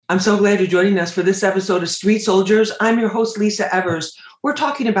I'm so glad you're joining us for this episode of Street Soldiers. I'm your host, Lisa Evers. We're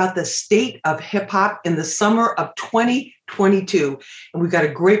talking about the state of hip hop in the summer of 2022. And we've got a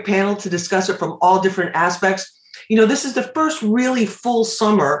great panel to discuss it from all different aspects. You know, this is the first really full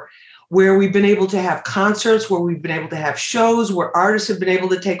summer where we've been able to have concerts, where we've been able to have shows, where artists have been able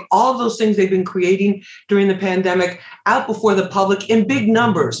to take all of those things they've been creating during the pandemic out before the public in big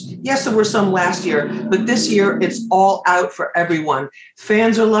numbers. Yes, there were some last year, but this year it's all out for everyone.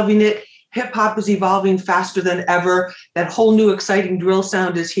 Fans are loving it. Hip hop is evolving faster than ever. That whole new exciting drill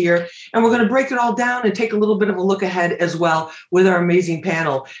sound is here. And we're going to break it all down and take a little bit of a look ahead as well with our amazing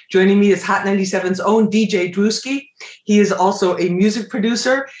panel. Joining me is Hot 97's own DJ Drewski. He is also a music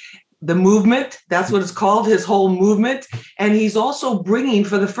producer. The Movement, that's what it's called, his whole movement. And he's also bringing,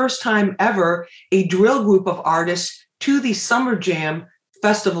 for the first time ever, a drill group of artists to the Summer Jam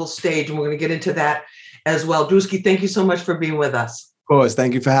Festival stage. And we're going to get into that as well. Drewski, thank you so much for being with us. Of course.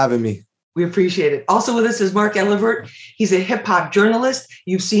 Thank you for having me. We appreciate it. Also with us is Mark Elivert. He's a hip hop journalist.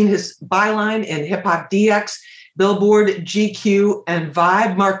 You've seen his byline in Hip Hop DX, Billboard, GQ, and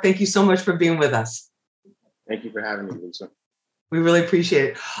Vibe. Mark, thank you so much for being with us. Thank you for having me, Lisa. We really appreciate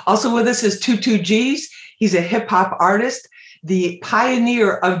it. Also with us is 22G's. He's a hip hop artist, the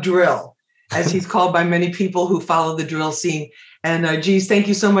pioneer of drill, as he's called by many people who follow the drill scene. And G's, thank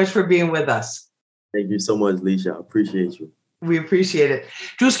you so much for being with us. Thank you so much, Lisa. I appreciate you. We appreciate it.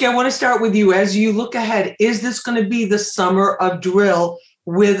 Drewski, I want to start with you. As you look ahead, is this going to be the summer of drill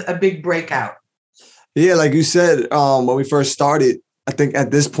with a big breakout? Yeah, like you said, when we first started, I think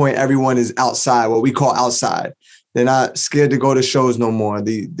at this point, everyone is outside, what we call outside. They're not scared to go to shows no more.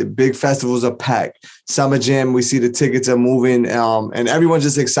 The big festivals are packed. Summer Jam, we see the tickets are moving, and everyone's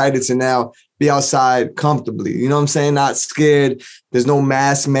just excited to now be outside comfortably. You know what I'm saying? Not scared. There's no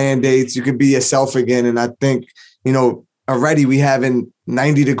mask mandates. You can be yourself again. And I think, you know, already we having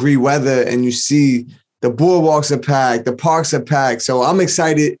 90-degree weather, and you see the boardwalks are packed, the parks are packed. So I'm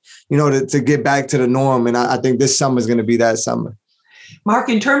excited, you know, to get back to the norm. And I think this summer is going to be that summer. Mark,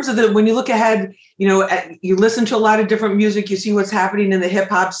 in terms of when you look ahead, you know, you listen to a lot of different music, you see what's happening in the hip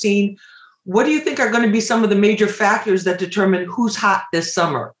hop scene. What do you think are going to be some of the major factors that determine who's hot this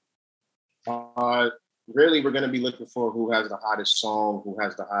summer? Really, we're going to be looking for who has the hottest song, who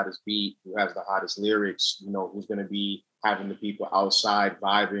has the hottest beat, who has the hottest lyrics, you know, who's going to be having the people outside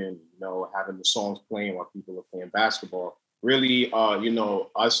vibing, you know, having the songs playing while people are playing basketball. Really, you know,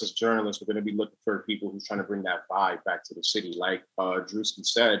 us as journalists, we're going to be looking for people who's trying to bring that vibe back to the city. Like Drewski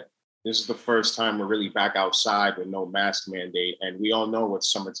said, this is the first time we're really back outside with no mask mandate. And we all know what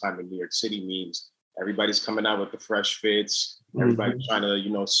summertime in New York City means. Everybody's coming out with the fresh fits. Everybody's trying to,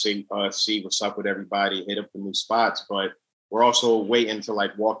 you know, see what's up with everybody, hit up the new spots. But we're also waiting to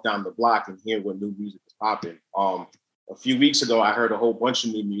like walk down the block and hear what new music is popping. A few weeks ago, I heard a whole bunch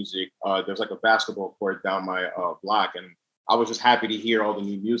of new music. There's like a basketball court down my block, and I was just happy to hear all the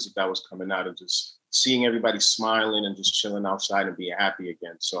new music that was coming out and just seeing everybody smiling and just chilling outside and being happy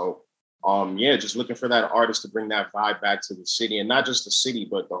again. So, yeah, just looking for that artist to bring that vibe back to the city, and not just the city,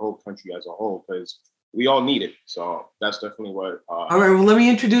 but the whole country as a whole, because we all need it. So that's definitely what. All right, well, let me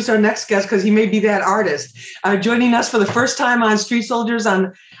introduce our next guest because he may be that artist. Joining us for the first time on Street Soldiers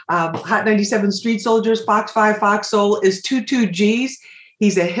on Hot 97 Street Soldiers, Fox 5, Fox Soul is 22G's.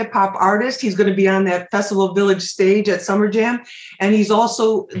 He's a hip hop artist. He's going to be on that Festival Village stage at Summer Jam. And he's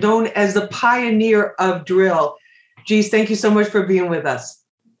also known as the pioneer of drill. G's, thank you so much for being with us.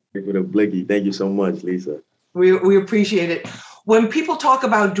 Thank you so much, Lisa. We appreciate it. When people talk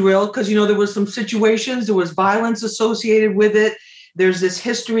about drill, because, you know, there was some situations, there was violence associated with it. There's this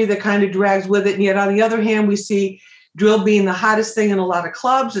history that kind of drags with it. And yet on the other hand, we see drill being the hottest thing in a lot of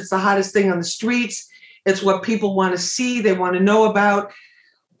clubs. It's the hottest thing on the streets. It's what people want to see. They want to know about.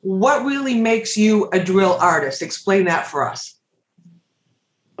 What really makes you a drill artist? Explain that for us.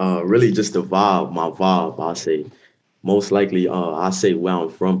 Really just the vibe, my vibe, I say. Most likely, I say where I'm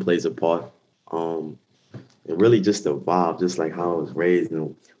from plays a part. And really just the vibe, just like how I was raised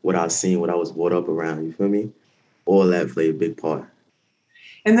and what I've seen, what I was brought up around, you feel me? All that played a big part.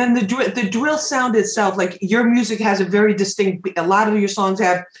 And then the drill sound itself, like your music has a very distinct, a lot of your songs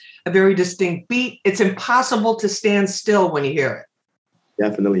have a very distinct beat. It's impossible to stand still when you hear it.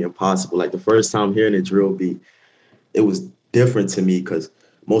 Definitely impossible. Like the first time hearing a drill beat, it was different to me because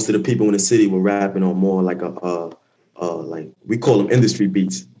most of the people in the city were rapping on more like like we call them industry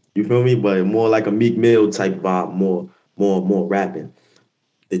beats. You feel me? But more like a Meek Mill type vibe, more rapping.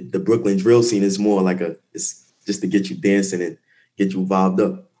 The Brooklyn drill scene is more like it's just to get you dancing and get you vibed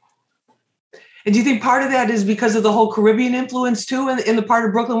up. And do you think part of that is because of the whole Caribbean influence too in the part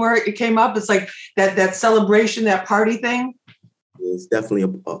of Brooklyn where it came up? It's like that celebration, that party thing? It's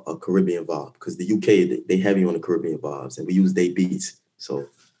definitely a Caribbean vibe because the UK they heavy on the Caribbean vibes, and we use their beats. So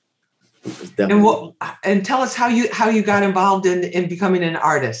it's definitely. And tell us how you got involved in becoming an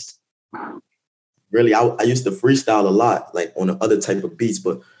artist. Really, I used to freestyle a lot, like on the other type of beats,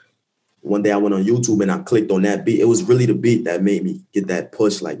 but one day I went on YouTube and I clicked on that beat. It was really the beat that made me get that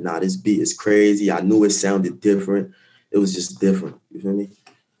push. Like, nah, this beat is crazy. I knew it sounded different. It was just different. You feel me?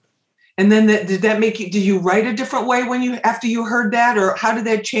 And then did that make you? Did you write a different way after you heard that, or how did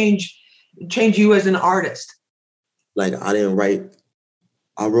that change you as an artist? Like, I didn't write.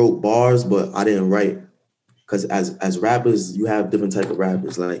 I wrote bars, but I didn't write because as rappers, you have different type of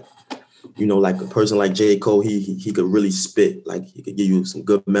rappers. Like, you know, like a person like J. Cole, he could really spit. Like, he could give you some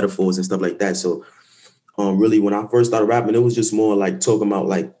good metaphors and stuff like that. So, really, when I first started rapping, it was just more like talking about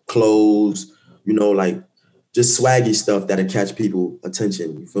like clothes, you know, like just swaggy stuff that'll catch people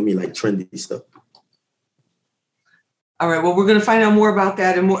attention. You feel me? Like trendy stuff. All right. Well, we're going to find out more about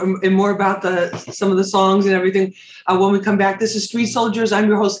that and more about some of the songs and everything when we come back. This is Street Soldiers. I'm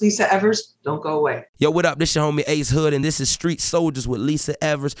your host, Lisa Evers. Don't go away. Yo, what up? This your homie Ace Hood, and this is Street Soldiers with Lisa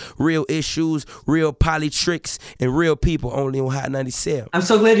Evers. Real issues, real politics, and real people only on Hot 97. I'm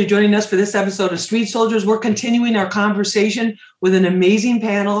so glad you're joining us for this episode of Street Soldiers. We're continuing our conversation with an amazing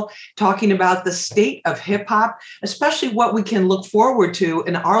panel talking about the state of hip hop, especially what we can look forward to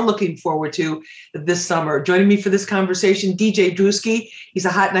and are looking forward to this summer. Joining me for this conversation, DJ Drewski. He's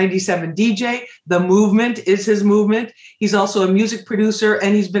a Hot 97 DJ. The movement is his movement. He's also a music producer,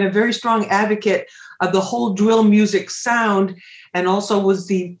 and he's been a very strong advocate of the whole drill music sound, and also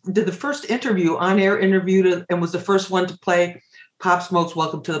did the first on-air interview and was the first one to play Pop Smoke's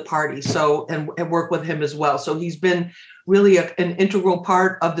Welcome to the Party. So, and work with him as well. So he's been really an integral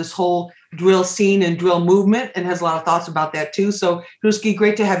part of this whole drill scene and drill movement, and has a lot of thoughts about that too. So Drewski,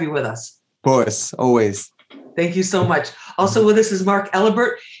 great to have you with us. Of course, always. Thank you so much. Also with us is Mark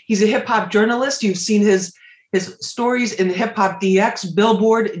Elibert. He's a hip hop journalist. You've seen his stories in Hip Hop DX,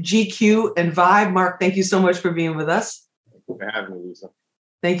 Billboard, GQ, and Vibe. Mark, thank you so much for being with us. Thank you for having me, Lisa.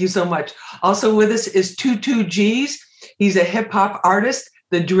 Thank you so much. Also with us is Tutu G's. He's a hip hop artist,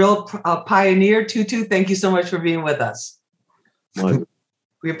 the drill pioneer. Tutu, thank you so much for being with us.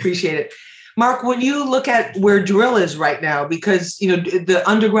 We appreciate it. Mark, when you look at where drill is right now, because, you know, the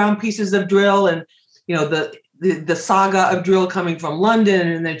underground pieces of drill and, you know, the saga of drill coming from London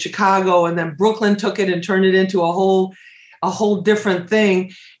and then Chicago, and then Brooklyn took it and turned it into a whole different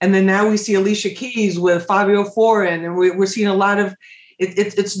thing. And then now we see Alicia Keys with Fabio Foreign, and we're seeing a lot of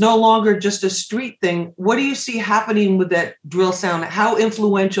it's no longer just a street thing. What do you see happening with that drill sound? How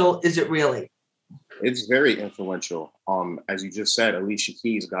influential is it really? It's very influential. As you just said, Alicia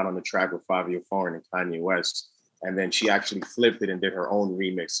Keys got on the track with Fabio Foreign and Kanye West, and then she actually flipped it and did her own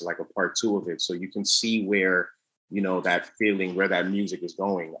remix, like a part 2 of it. So you can see where, you know, that feeling, where that music is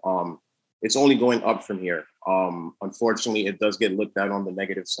going. It's only going up from here. Unfortunately, it does get looked at on the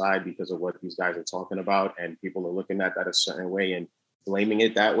negative side because of what these guys are talking about, and people are looking at that a certain way and blaming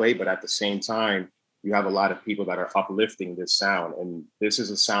it that way. But at the same time, you have a lot of people that are uplifting this sound. And this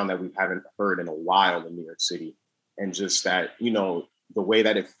is a sound that we haven't heard in a while in New York City. And just that, you know, the way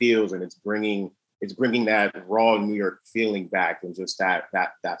that it feels, and it's bringing that raw New York feeling back, and just that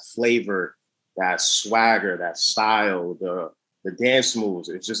flavor, that swagger, that style, the dance moves.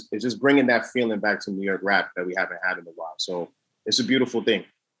 It's just bringing that feeling back to New York rap that we haven't had in a while. So it's a beautiful thing.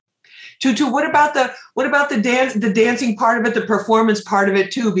 Tutu, what about the dancing part of it, the performance part of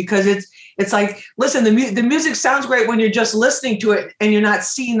it too? Because it's like, listen, the music sounds great when you're just listening to it and you're not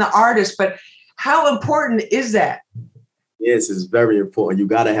seeing the artist, but how important is that? Yes, it's very important. You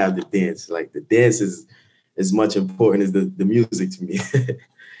gotta have the dance. Like, the dance is as much important as the music to me.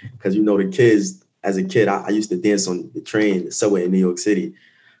 Because, you know, the kids, as a kid, I used to dance on the train, the subway in New York City.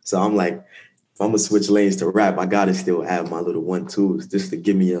 So I'm like, if I'm gonna switch lanes to rap, I gotta still have my little 1-2s just to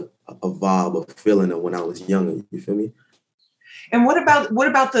give me a vibe, a feeling of when I was younger. You feel me? And what about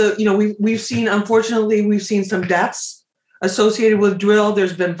the, you know, unfortunately we've seen some deaths associated with drill.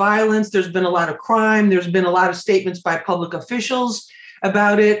 There's been violence. There's been a lot of crime. There's been a lot of statements by public officials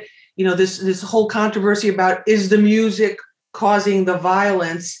about it. You know, this whole controversy about, is the music causing the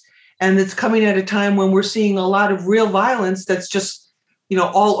violence? And it's coming at a time when we're seeing a lot of real violence that's just, you know,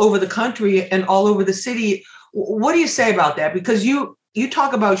 all over the country and all over the city. What do you say about that? Because you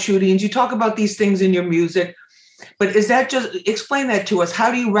talk about shootings, you talk about these things in your music, but is that just, explain that to us.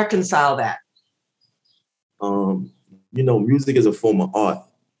 How do you reconcile that? You know, music is a form of art.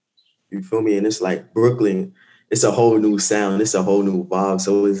 You feel me? And it's like Brooklyn, it's a whole new sound. It's a whole new vibe.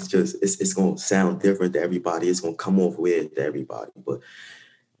 So it's going to sound different to everybody. It's going to come off weird to everybody. But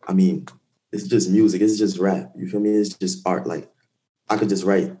I mean, it's just music. It's just rap. You feel me? It's just art. Like, I could just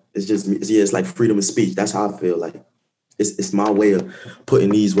write. It's like freedom of speech. That's how I feel. Like it's my way of putting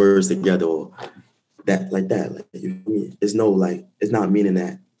these words together or that. Like, you feel me? It's not meaning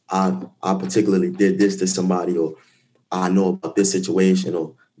that I particularly did this to somebody or I know about this situation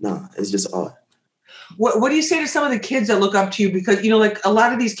or nah, it's just art. What do you say to some of the kids that look up to you? Because, like a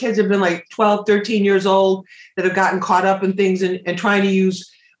lot of these kids have been like 12, 13 years old that have gotten caught up in things and trying to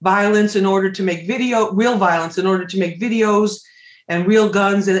use violence in order to make real violence in order to make videos and real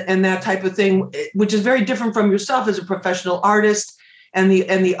guns and that type of thing, which is very different from yourself as a professional artist and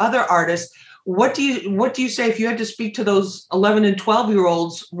the other artists. What do you say if you had to speak to those 11 and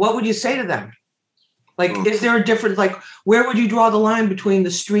 12-year-olds? What would you say to them? Like, is there a difference? Like, where would you draw the line between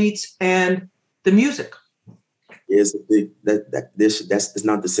the streets and the music? It's a big that's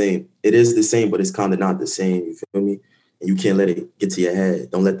not the same. It is the same, but it's kind of not the same. You feel me? And you can't let it get to your head.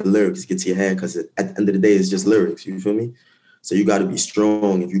 Don't let the lyrics get to your head because at the end of the day, it's just lyrics. You feel me? So you got to be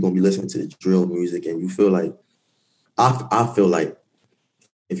strong if you're gonna be listening to the drill music, and you feel like I feel like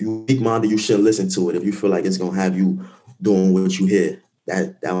if you weak-minded, you shouldn't listen to it. If you feel like it's gonna have you doing what you hear,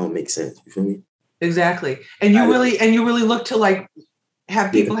 that don't make sense. You feel me? Exactly. And you really look to like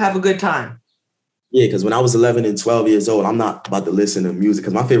have people have a good time. Yeah, because when I was 11 and 12 years old, I'm not about to listen to music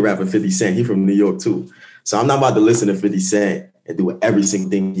because my favorite rapper, 50 Cent, he from New York too. So I'm not about to listen to 50 Cent and do every single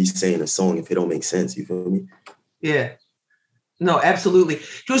thing he's saying in a song if it don't make sense. You feel me? Yeah. No, absolutely.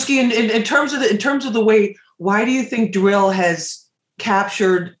 Drewski, in terms of the way, why do you think drill has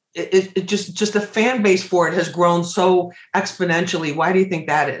captured it just the fan base for it has grown so exponentially? Why do you think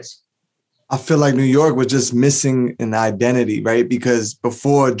that is? I feel like New York was just missing an identity, right? Because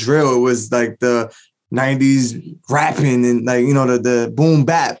before drill, it was like the 90s rapping and like, the boom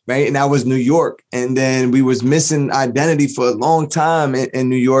bap, right? And that was New York. And then we was missing identity for a long time in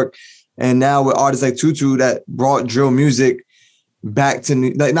New York. And now with artists like Tutu that brought drill music back to,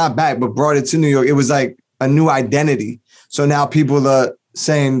 not back, but brought it to New York, it was like a new identity. So now people are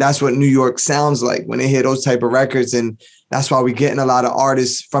saying that's what New York sounds like when they hear those type of records. And that's why we're getting a lot of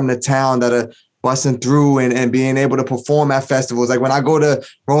artists from the town that are busting through and being able to perform at festivals. Like when I go to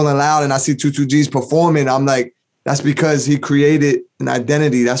Rolling Loud and I see 22 G's performing, I'm like, that's because he created an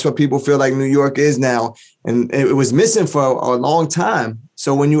identity. That's what people feel like New York is now. And it was missing for a long time.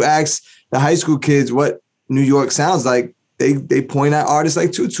 So when you ask the high school kids what New York sounds like, they point at artists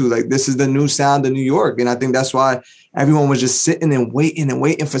like Tutu, like this is the new sound of New York. And I think that's why everyone was just sitting and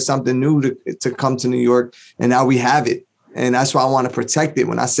waiting for something new to come to New York. And now we have it. And that's why I want to protect it.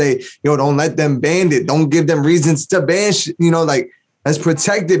 When I say, don't let them ban it. Don't give them reasons to ban let's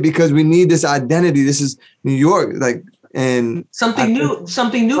protect it because we need this identity. This is New York. And something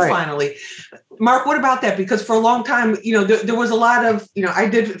new right. Finally. Mark, what about that? Because for a long time, there was a lot of,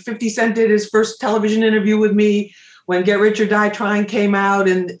 50 Cent did his first television interview with me when Get Rich or Die Trying came out.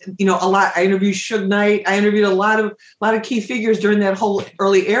 And, I interviewed Suge Knight. I interviewed a lot of key figures during that whole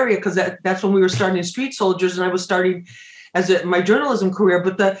early area because that's when we were starting in Street Soldiers and I was starting my journalism career.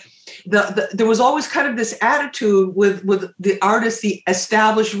 But there was always kind of this attitude with the artists, the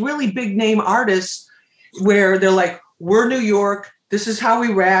established, really big name artists, where they're like, we're New York. This is how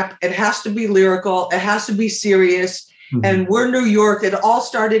we rap. It has to be lyrical. It has to be serious. Mm-hmm. And we're New York. It all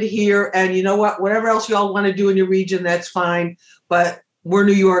started here. And you know what? Whatever else y'all want to do in your region, that's fine. But we're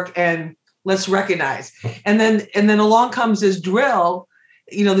New York and let's recognize. And then along comes this drill,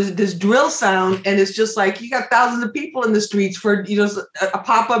 this drill sound. And it's just like, you got thousands of people in the streets for, a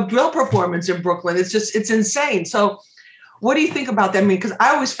pop-up drill performance in Brooklyn. It's insane. So what do you think about that? I mean, because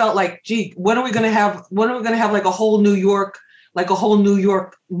I always felt like, gee, when are we going to have like a whole New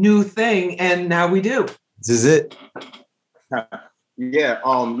York new thing? And now we do. This is it. Yeah.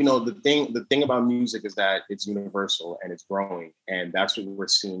 The thing about music is that it's universal and it's growing. And that's what we're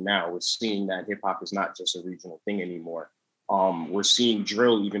seeing now. We're seeing that hip hop is not just a regional thing anymore. We're seeing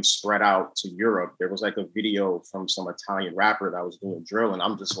drill even spread out to Europe. There was like a video from some Italian rapper that was doing drill. And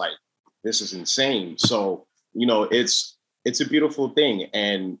I'm just like, this is insane. So, it's a beautiful thing.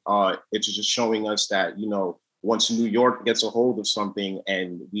 And it's just showing us that, once New York gets a hold of something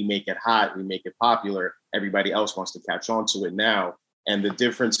and we make it hot, we make it popular, everybody else wants to catch on to it now. And the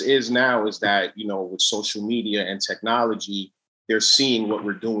difference is that, with social media and technology, they're seeing what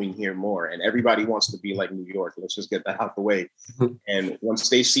we're doing here more. And everybody wants to be like New York. Let's just get that out the way. And once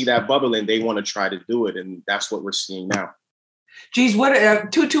they see that bubbling, they want to try to do it. And that's what we're seeing now. Geez,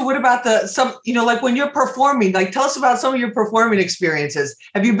 Tutu, what about like when you're performing, like tell us about some of your performing experiences.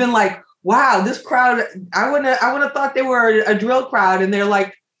 Have you been like, wow, this crowd, I wouldn't have thought they were a drill crowd and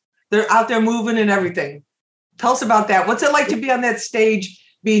they're out there moving and everything. Tell us about that. What's it like to be on that stage,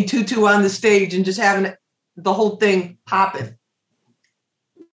 being Tutu on the stage and just having the whole thing popping?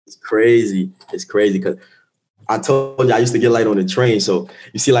 crazy. It's crazy because I told you I used to get light on the train. So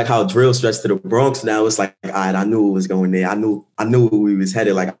you see like how drill stretched to the Bronx now. It's like, all right, I knew it was going there. I knew we was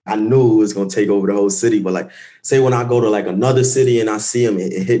headed. Like I knew it was going to take over the whole city. But like, say when I go to like another city and I see him,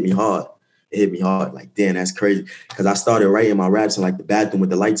 it hit me hard. It hit me hard. Like, damn, that's crazy. Because I started writing my raps in like the bathroom with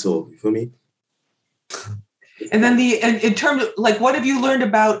the lights off. You feel me? And then in terms of like, what have you learned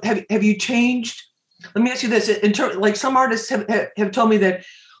about, have you changed? Let me ask you this. In terms, like some artists have told me that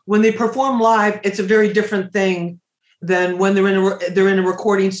when they perform live, it's a very different thing than when they're in a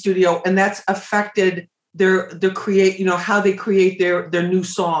recording studio, and that's affected their create, you know, how they create their new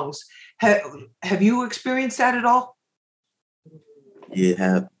songs. Have you experienced that at all?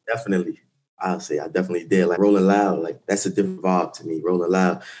 Yeah, definitely. I'll say I definitely did. Like Rolling Loud, like that's a different vibe to me. Rolling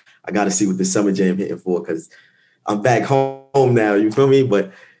Loud, I got to see what the Summer Jam hitting for because I'm back home now. You feel me?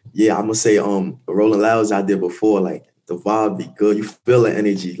 But yeah, I'm gonna say Rolling Louds I did before, like. The vibe be good. You feel the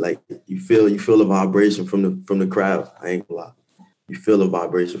energy, like you feel the vibration from the crowd. I ain't gonna lie. You feel the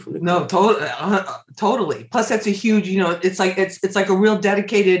vibration from the crowd. No, totally. Plus, that's a huge. You know, it's like a real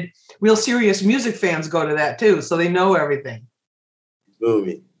dedicated, real serious music fans go to that too, so they know everything. You feel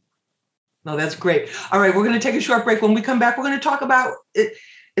me? No, that's great. All right, we're going to take a short break. When we come back, we're going to talk about it.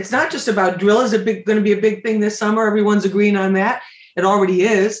 It's not just about drill. Is going to be a big thing this summer. Everyone's agreeing on that. It already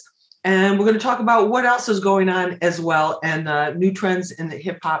is. And we're going to talk about what else is going on as well and new trends in the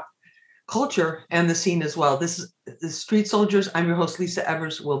hip hop culture and the scene as well. This is the Street Soldiers. I'm your host, Lisa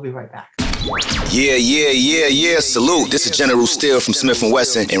Evers. We'll be right back. Yeah. Salute. This is General Steele from Smith &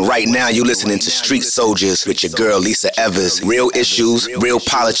 Wesson. And right now you're listening to Street Soldiers with your girl, Lisa Evers. Real issues, real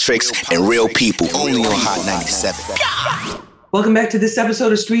politics, and real people. Only on Hot 97. Welcome back to this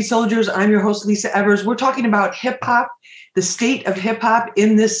episode of Street Soldiers. I'm your host, Lisa Evers. We're talking about hip hop, the state of hip hop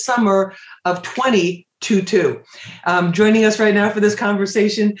in this summer of 2022. Joining us right now for this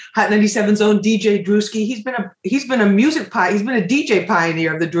conversation, Hot 97's own DJ Drewski. He's been a DJ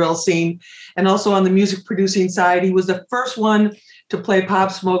pioneer of the drill scene, and also on the music producing side. He was the first one to play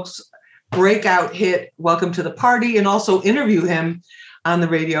Pop Smoke's breakout hit, Welcome to the Party, and also interview him on the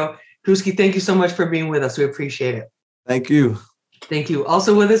radio. Drewski, thank you so much for being with us. We appreciate it. Thank you. Thank you.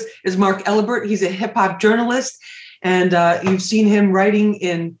 Also with us is Mark Elibert. He's a hip hop journalist. And you've seen him writing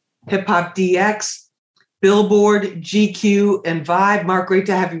in Hip Hop DX, Billboard, GQ, and Vibe. Mark, great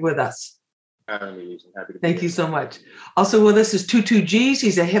to have you with us. Happy to Thank you so much. Also with us is 22G's.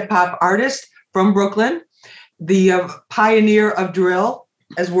 He's a hip hop artist from Brooklyn, the pioneer of drill.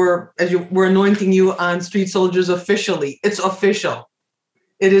 As we're anointing you on Street Soldiers officially. It's official.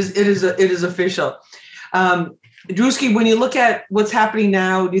 It is official. Drewski, when you look at what's happening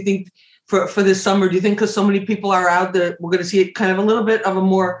now, do you think for this summer, do you think because so many people are out that we're going to see kind of a little bit of a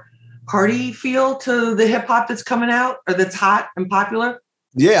more party feel to the hip hop that's coming out or that's hot and popular?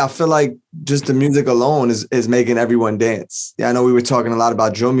 Yeah, I feel like just the music alone is making everyone dance. Yeah, I know we were talking a lot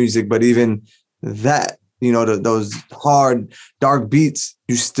about drill music, but even that, you know, those hard, dark beats,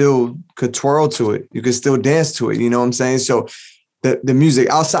 you still could twirl to it. You could still dance to it. You know what I'm saying? So the music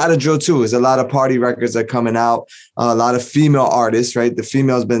outside of drill too is a lot of party records are coming out. A lot of female artists, right? The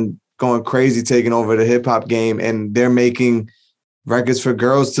females been going crazy, taking over the hip hop game, and they're making records for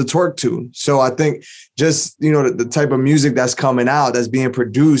girls to twerk to. So I think just, you know, the type of music that's coming out, that's being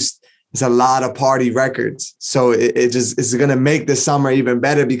produced, is a lot of party records. So it's going to make the summer even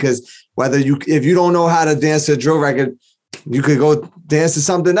better because if you don't know how to dance to a drill record, you could go dance to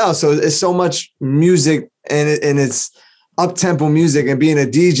something else. So it's so much music and it's up-tempo music, and being a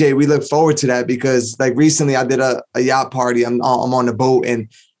DJ, we look forward to that because like recently I did a yacht party. I'm on the boat and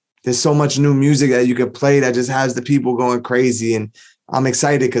there's so much new music that you could play that just has the people going crazy. And I'm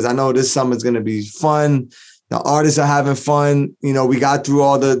excited because I know this summer is going to be fun. The artists are having fun. You know, we got through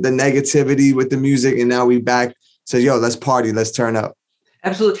all the negativity with the music and now we back. So, let's party. Let's turn up.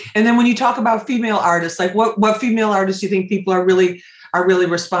 Absolutely. And then when you talk about female artists, like what female artists do you think people are really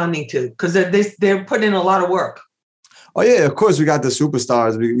responding to? Because they're putting in a lot of work. Oh, yeah, of course. We got the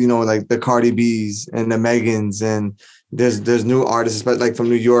superstars, you know, like the Cardi B's and the Megans, and there's new artists, but like from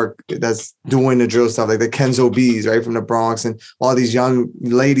New York that's doing the drill stuff, like the Kenzo B's, right, from the Bronx, and all these young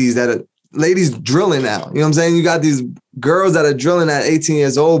ladies ladies drilling now. You know what I'm saying? You got these girls that are drilling at 18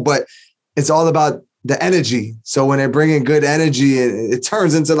 years old, but it's all about the energy. So when they're bringing good energy, it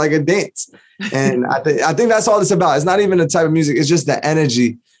turns into like a dance. And I think that's all it's about. It's not even the type of music. It's just the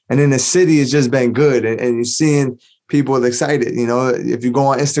energy. And in the city, it's just been good. And you're seeing people excited. You know, if you go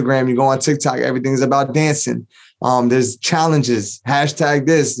on Instagram, you go on TikTok, everything's about dancing. There's challenges, hashtag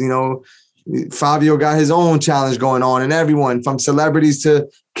this, you know, Fabio got his own challenge going on, and everyone from celebrities to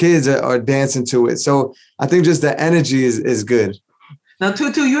kids are dancing to it. So I think just the energy is good. Now,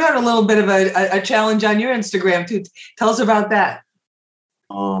 Tutu, you had a little bit of a challenge on your Instagram too. Tell us about that.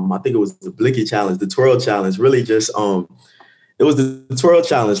 I think it was the Blicky challenge, the twirl challenge. Really, just it was the twirl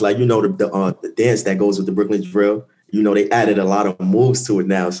challenge. Like, you know, the dance that goes with the Brooklyn drill. You know, they added a lot of moves to it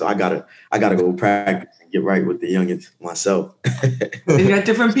now, so I gotta go practice and get right with the youngins myself. You got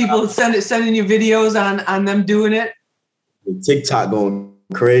different people sending you videos on them doing it. TikTok going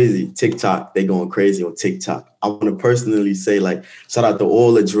crazy. They going crazy on TikTok. I want to personally say, like, shout out to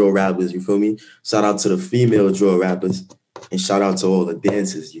all the drill rappers. You feel me? Shout out to the female drill rappers, and shout out to all the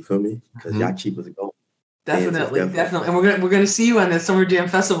dancers. You feel me? Because y'all keep us going. Definitely. And we're gonna see you on the Summer Jam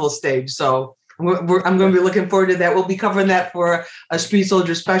Festival stage. So. I'm going to be looking forward to that. We'll be covering that for a Street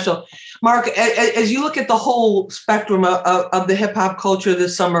Soldier special. Mark, as you look at the whole spectrum of the hip hop culture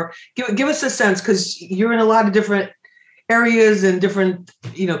this summer, give us a sense, because you're in a lot of different areas and different,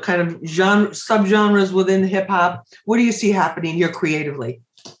 you know, kind of subgenres within hip hop. What do you see happening here creatively?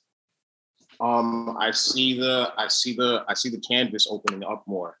 I see the canvas opening up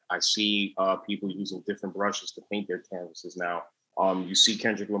more. I see people using different brushes to paint their canvases now. You see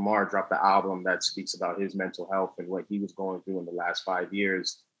Kendrick Lamar drop the album that speaks about his mental health and what he was going through in the last 5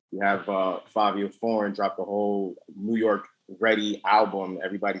 years. You have Fabio Foreign drop the whole New York Ready album.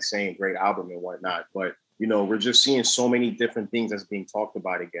 Everybody's saying great album and whatnot. But, you know, we're just seeing so many different things that's being talked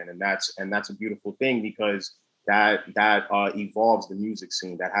about again. And that's a beautiful thing, because that evolves the music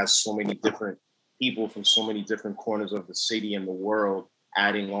scene, that has so many different people from so many different corners of the city and the world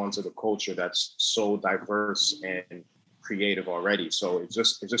adding on to the culture that's so diverse and creative already. So it's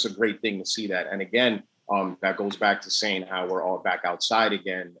just a great thing to see that. And again, that goes back to saying how we're all back outside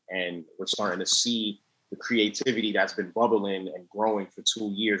again, and we're starting to see the creativity that's been bubbling and growing for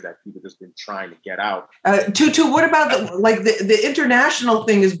 2 years that people just been trying to get out. Tutu, what about the international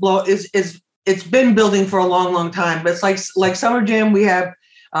thing it's been building for a long, long time, but it's like Summer Jam, we have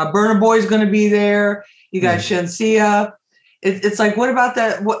Burna Boy's going to be there. You got Shenseea. It's like, what about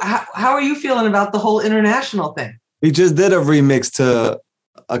that? How are you feeling about the whole international thing? We just did a remix to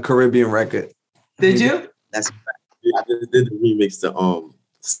a Caribbean record. Did you? I just did the remix to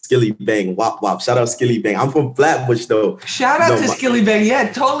Skilly Bang, Wop Wop. Shout out Skilly Bang. I'm from Flatbush though. Shout out to Skilly Bang.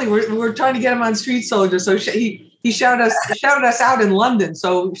 Yeah, totally. We're trying to get him on Street Soldier. So he shouted us out in London.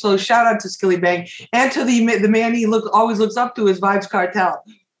 So shout out to Skilly Bang, and to the man he always looks up to is Vybz Kartel.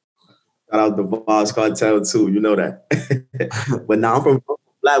 Shout out to Vybz Kartel too. You know that. But now I'm from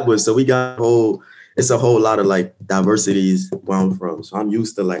Flatbush, so we got it's a whole lot of like diversities where I'm from. So I'm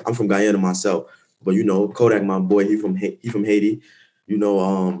used to, like, I'm from Guyana myself, but you know, Kodak, my boy, he from Haiti. You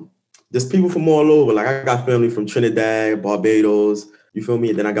know, there's people from all over. Like, I got family from Trinidad, Barbados. You feel me?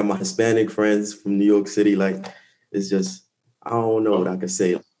 And then I got my Hispanic friends from New York City. Like, it's just, I don't know what I could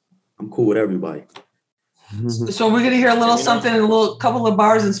say. I'm cool with everybody. So we're gonna hear a little something, a couple of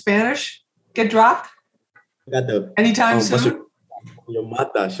bars in Spanish get dropped. I got anytime soon. Yo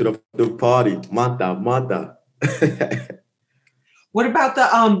mata, should have the party. Mata. What about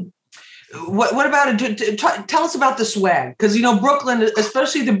the what about it? Tell us about the swag, because you know Brooklyn,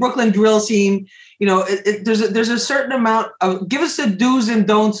 especially the Brooklyn drill scene. You know, there's a certain amount of. Give us the do's and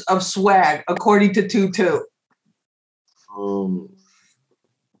don'ts of swag according to Tutu. You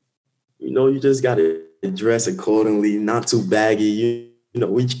know, you just gotta dress accordingly, not too baggy. You know,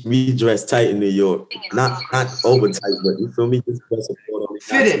 we dress tight in New York, not over tight, but you feel me? Just dress accordingly.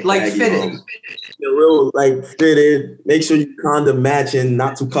 Fitted. Real like fitted. Make sure you kind of matching,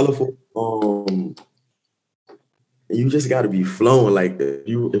 not too colorful. You just gotta be flowing. Like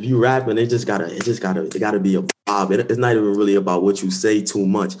if you rapping, it gotta be a vibe. It's not even really about what you say too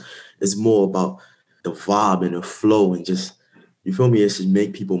much. It's more about the vibe and the flow, and just, you feel me? It should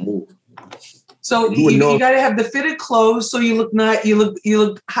make people move. So you got to have the fitted clothes, so you look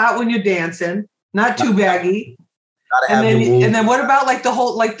hot when you're dancing, not too baggy. And then what about like the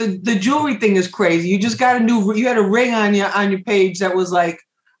whole, like the jewelry thing is crazy. You just got you had a ring on your page that was like,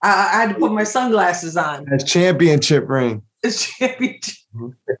 I had to put my sunglasses on. A championship ring. It's championship.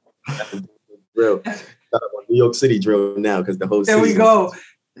 Drill. New York City drill now, because the whole there we go.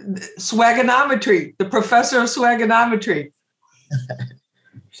 Swaganometry, the professor of swaganometry.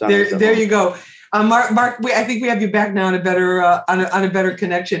 There you go. Mark, I think we have you back now on a better on a better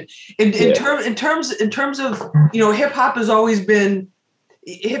connection. In terms of, you know, hip hop is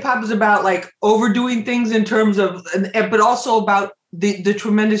about like overdoing things in terms of, but also about the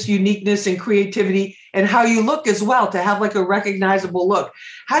tremendous uniqueness and creativity and how you look as well, to have like a recognizable look.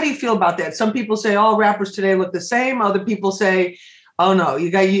 How do you feel about that? Some people say all rappers today look the same. Other people say, oh no, you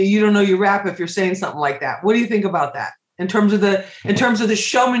don't know you rap if you're saying something like that. What do you think about that? in terms of the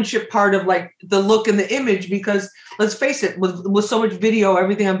showmanship part of like the look and the image, because let's face it, with so much video,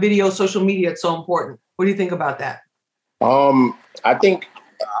 everything on video, social media, it's so important. What do you think about that? I think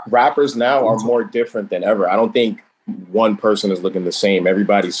rappers now are more different than ever. I don't think one person is looking the same.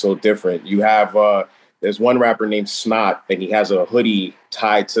 Everybody's so different. You have there's one rapper named Snot, and he has a hoodie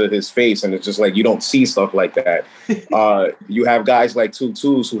tied to his face, and it's just like you don't see stuff like that. You have guys like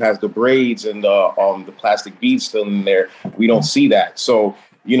Tutus who has the braids and the plastic beads still in there. We don't see that. So,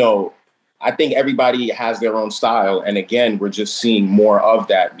 you know, I think everybody has their own style, and again, we're just seeing more of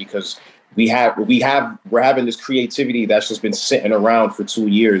that because we're having this creativity that's just been sitting around for 2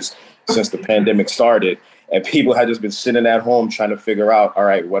 years since the pandemic started. And people had just been sitting at home trying to figure out, all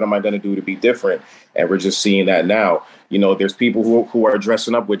right, what am I going to do to be different? And we're just seeing that now. You know, there's people who are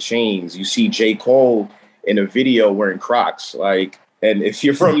dressing up with chains. You see J. Cole in a video wearing Crocs. Like, and if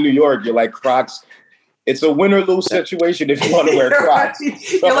you're from New York, you're like, Crocs, it's a win or lose situation if you want to wear Crocs.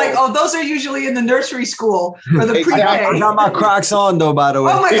 So, you're like, oh, those are usually in the nursery school or the pre-K. I got my Crocs on, though, by the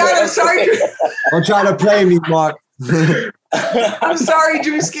way. Oh, my God, I'm sorry. Don't try to play me, Mark. I'm sorry,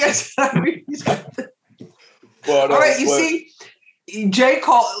 Drewski. All right, you see, J.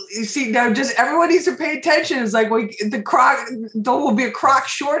 Cole, you see, now just everyone needs to pay attention. It's like, well, there will be a Croc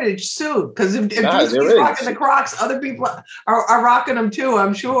shortage soon because if Drewski's rocking the Crocs, other people are rocking them too,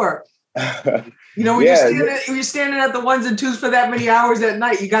 I'm sure. You know, when you're standing at the ones and twos for that many hours at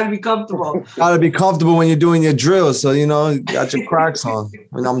night, you got to be comfortable. Got to be comfortable when you're doing your drill. So, you know, you got your Crocs on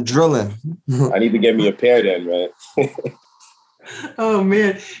when I'm drilling. I need to get me a pair then, man. Oh,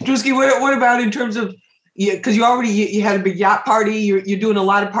 man. Drewski, what about in terms of, because you had a big yacht party. You're doing a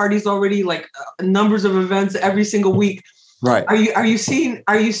lot of parties already, like numbers of events every single week. Right. Are you seeing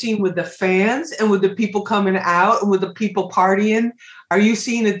with the fans and with the people coming out and with the people partying? Are you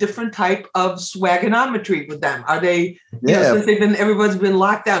seeing a different type of swagonometry with them? Are they, since everyone's been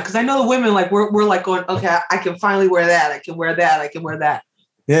locked down? Because I know the women, like we're like going, okay, I can finally wear that. I can wear that. I can wear that.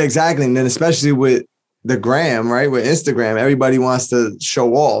 Yeah, exactly. And then especially with the gram, right? With Instagram, everybody wants to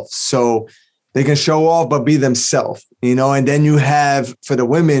show off. So they can show off, but be themselves, you know? And then you have, for the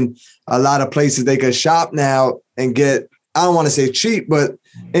women, a lot of places they can shop now and get, I don't want to say cheap, but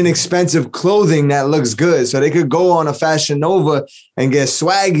inexpensive clothing that looks good. So they could go on a Fashion Nova and get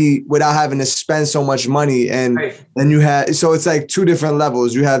swaggy without having to spend so much money. And then you have, so it's like two different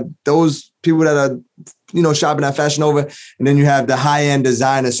levels. You have those people that are, you know, shopping at Fashion Nova, and then you have the high-end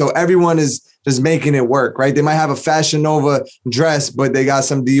designers. So everyone is just making it work, right? They might have a Fashion Nova dress, but they got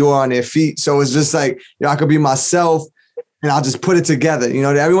some Dior on their feet. So it's just like, you know, I could be myself and I'll just put it together. You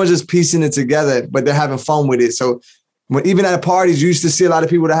know, everyone's just piecing it together, but they're having fun with it. So even at parties, you used to see a lot of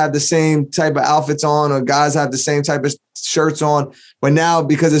people that have the same type of outfits on, or guys have the same type of shirts on. But now,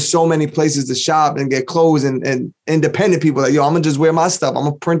 because there's so many places to shop and get clothes, and independent people like, yo, I'm gonna just wear my stuff. I'm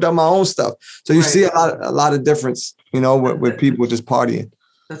gonna print out my own stuff. So you see a lot of difference, you know, with people just partying.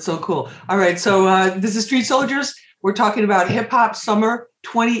 That's so cool. All right, so this is Street Soldiers. We're talking about Hip Hop Summer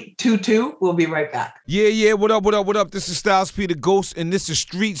 2022. We'll be right back. Yeah. What up? This is Styles P the Ghost, and this is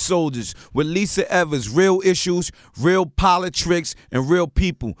Street Soldiers with Lisa Evers. Real issues, real politics, and real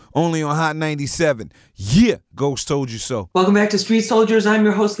people. Only on Hot 97. Yeah, Ghost told you so. Welcome back to Street Soldiers. I'm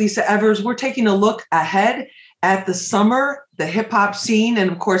your host, Lisa Evers. We're taking a look ahead at the summer, the hip hop scene,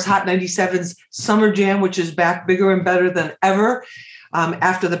 and of course, Hot 97's Summer Jam, which is back bigger and better than ever.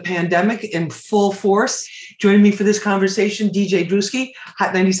 After the pandemic in full force. Joining me for this conversation, DJ Drewski,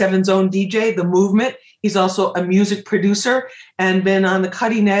 Hot 97's own DJ, The Movement. He's also a music producer and been on the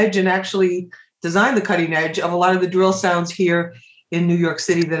cutting edge and actually designed the cutting edge of a lot of the drill sounds here in New York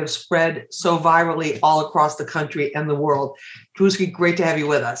City that have spread so virally all across the country and the world. Drewski, great to have you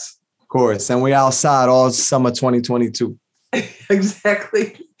with us. Of course, and we're outside all summer 2022.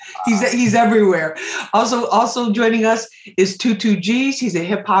 Exactly. He's everywhere. Also joining us is Tutu G's. He's a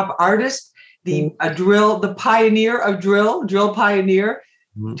hip hop artist, the pioneer of drill pioneer.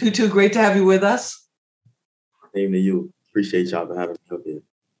 Mm-hmm. Tutu, great to have you with us. Same to you. Appreciate y'all for having me up here.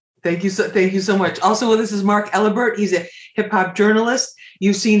 Thank you so much. Also with us is Mark Elibert. He's a hip hop journalist.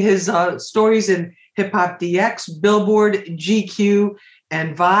 You've seen his stories in Hip Hop DX, Billboard, GQ,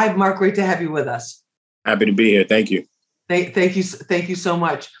 and Vibe. Mark, great to have you with us. Happy to be here. Thank you. Thank you so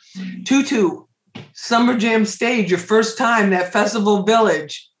much. Tutu, Summer Jam stage, your first time, that Festival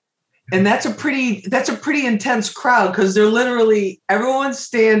Village. And that's a pretty intense crowd because they're literally, everyone's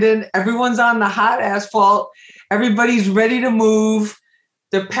standing, everyone's on the hot asphalt, everybody's ready to move,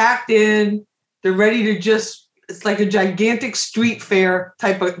 they're packed in, they're ready to it's like a gigantic street fair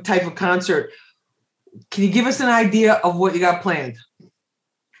type of concert. Can you give us an idea of what you got planned?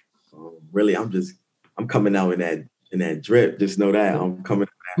 Really, I'm coming out in that and that drip. Just know that I'm coming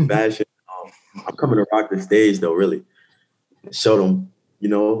in that fashion. I'm coming to rock the stage though, really. Show them, you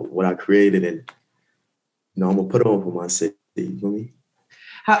know, what I created, and you know, I'm gonna put on for my city. You feel me?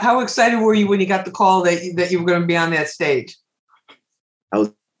 How excited were you when you got the call that you were going to be on that stage? That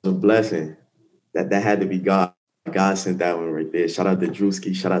was a blessing. That had to be God. God sent that one right there. Shout out to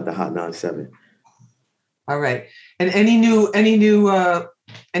Drewski. Shout out to Hot 97. All right. And anything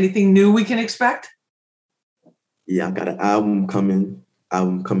new we can expect? Yeah, I got an album coming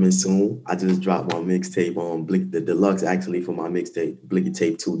soon. I just dropped my mixtape on the Deluxe, actually, for my mixtape, Blicky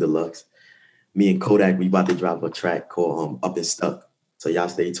Tape 2 Deluxe. Me and Kodak, we about to drop a track called Up and Stuck. So y'all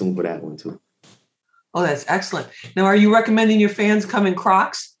stay tuned for that one too. Oh, that's excellent. Now, are you recommending your fans come in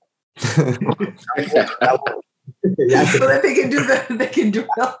Crocs? So that they can do that, they can drill.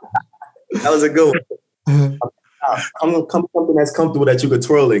 That was a good one. Come something that's comfortable that you could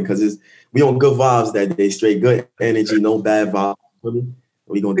twirl in, because we on good vibes that day, straight good energy, no bad vibes.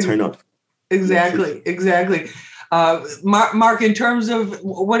 We gonna turn up. Exactly. Mark, in terms of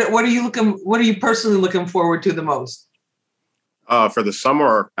what are you personally looking forward to the most? For the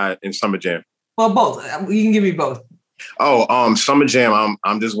summer or in Summer Jam? Well, both. You can give me both. Oh, Summer Jam.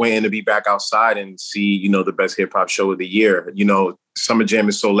 I'm just waiting to be back outside and see, you know, the best hip hop show of the year. You know, Summer Jam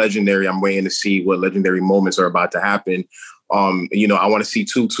is so legendary. I'm waiting to see what legendary moments are about to happen. You know, I want to see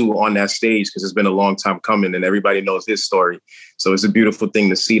Tutu on that stage because it's been a long time coming and everybody knows his story. So it's a beautiful thing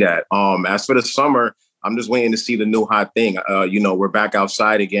to see that. As for the summer, I'm just waiting to see the new hot thing. You know, we're back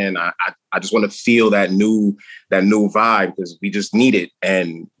outside again. I just want to feel that new vibe because we just need it.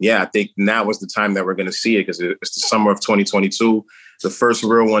 And yeah, I think now is the time that we're going to see it because it's the summer of 2022, the first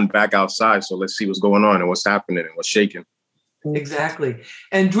real one back outside. So let's see what's going on and what's happening and what's shaking. Exactly.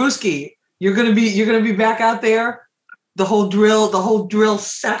 And Drewski, you're gonna be back out there. The whole drill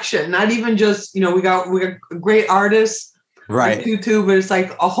section. Not even just, you know, we got great artists, right? Tutu, but it's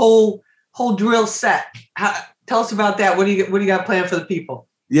like a whole drill set. Tell us about that. What do you got planned for the people?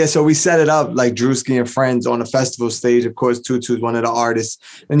 Yeah, so we set it up like Drewski and friends on the festival stage. Of course, Tutu is one of the artists.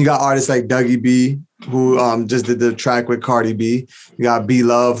 Then you got artists like Dougie B, who just did the track with Cardi B. You got B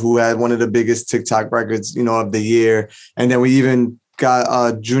Love, who had one of the biggest TikTok records, you know, of the year. And then we even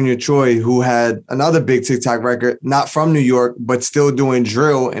got Junior Choi, who had another big TikTok record, not from New York, but still doing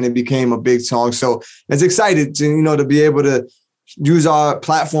drill, and it became a big song. So it's excited to, you know, to be able to use our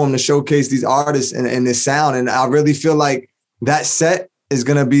platform to showcase these artists and this sound. And I really feel like that set is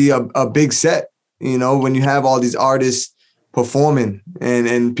going to be a big set, you know, when you have all these artists performing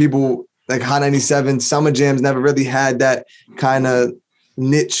and people like Hot 97, Summer Jams never really had that kind of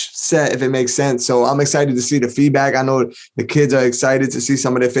niche set, if it makes sense. So I'm excited to see the feedback. I know the kids are excited to see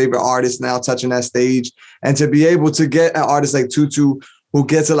some of their favorite artists now touching that stage, and to be able to get an artist like Tutu, who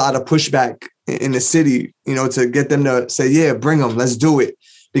gets a lot of pushback in the city, you know, to get them to say, yeah, bring them, let's do it.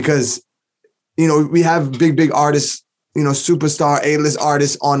 Because, you know, we have big artists, you know, superstar A-list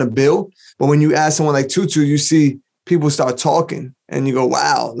artists on the bill. But when you ask someone like Tutu, you see people start talking and you go,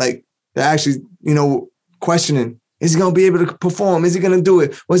 wow, like they're actually, you know, questioning, is he going to be able to perform? Is he going to do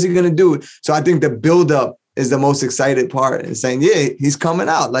it? What's he going to do? So I think the buildup is the most excited part, and saying, yeah, he's coming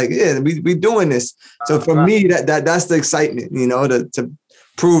out. Like, yeah, we doing this. So for me, that's the excitement, you know, to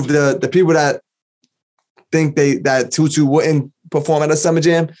prove the people that think that Tutu wouldn't perform at a Summer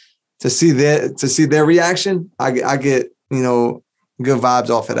Jam, to see their reaction. I get, you know, good vibes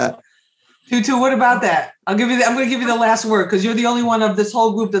off of that. Tutu, what about that? I'm going to give you the last word because you're the only one of this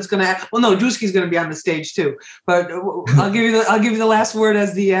whole group that's going to. Well, no, Drewski's going to be on the stage too, but I'll give you the last word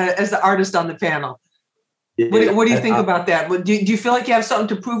as the artist on the panel. Yeah, what do you think about that? Do you feel like you have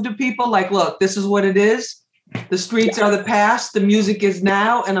something to prove to people? Like, look, this is what it is. The streets are the past. The music is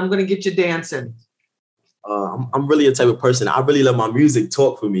now, and I'm going to get you dancing. I'm really a type of person. I really let my music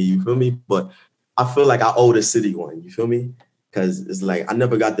talk for me. You feel me? But I feel like I owe the city one. You feel me? Because it's like I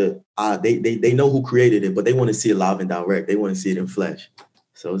never got the. They know who created it, but they want to see it live and direct. They want to see it in flesh.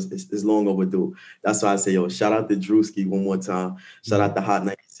 So it's long overdue. That's why I say, yo, shout out to Drewski one more time. Shout out to Hot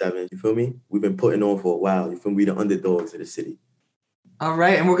 97. You feel me? We've been putting on for a while. You feel me? We the underdogs of the city. All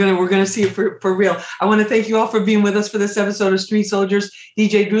right, and we're gonna see it for real. I want to thank you all for being with us for this episode of Street Soldiers.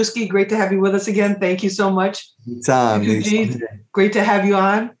 DJ Drewski, great to have you with us again. Thank you so much. Great to have you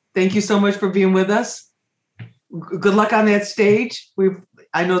on. Thank you so much for being with us. Good luck on that stage.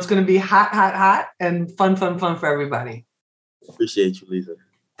 I know it's going to be hot, and fun for everybody. Appreciate you, Lisa.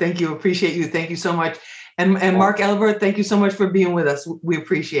 Thank you. Appreciate you. Thank you so much. And Mark Elbert, thank you so much for being with us. We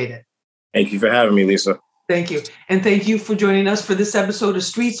appreciate it. Thank you for having me, Lisa. Thank you. And thank you for joining us for this episode of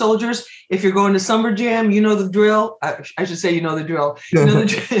Street Soldiers. If you're going to Summer Jam, you know the drill. I should say you know the drill. You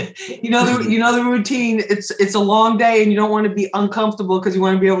know the routine. It's a long day and you don't want to be uncomfortable because you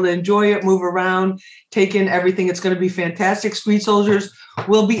want to be able to enjoy it, move around, take in everything. It's going to be fantastic. Street Soldiers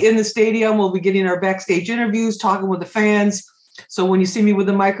will be in the stadium. We'll be getting our backstage interviews, talking with the fans. So when you see me with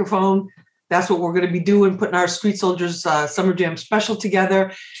the microphone, that's what we're going to be doing, putting our Street Soldiers Summer Jam special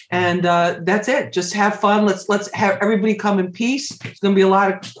together. And that's it. Just have fun. Let's have everybody come in peace. There's going to be a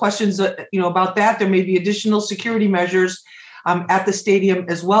lot of questions about that. There may be additional security measures at the stadium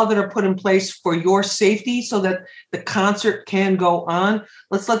as well that are put in place for your safety so that the concert can go on.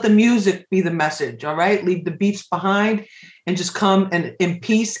 Let's let the music be the message, all right? Leave the beats behind and just come and in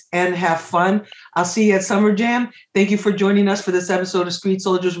peace and have fun. I'll see you at Summer Jam. Thank you for joining us for this episode of Street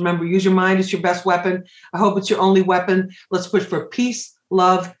Soldiers. Remember, use your mind. It's your best weapon. I hope it's your only weapon. Let's push for peace,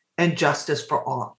 love, and justice for all.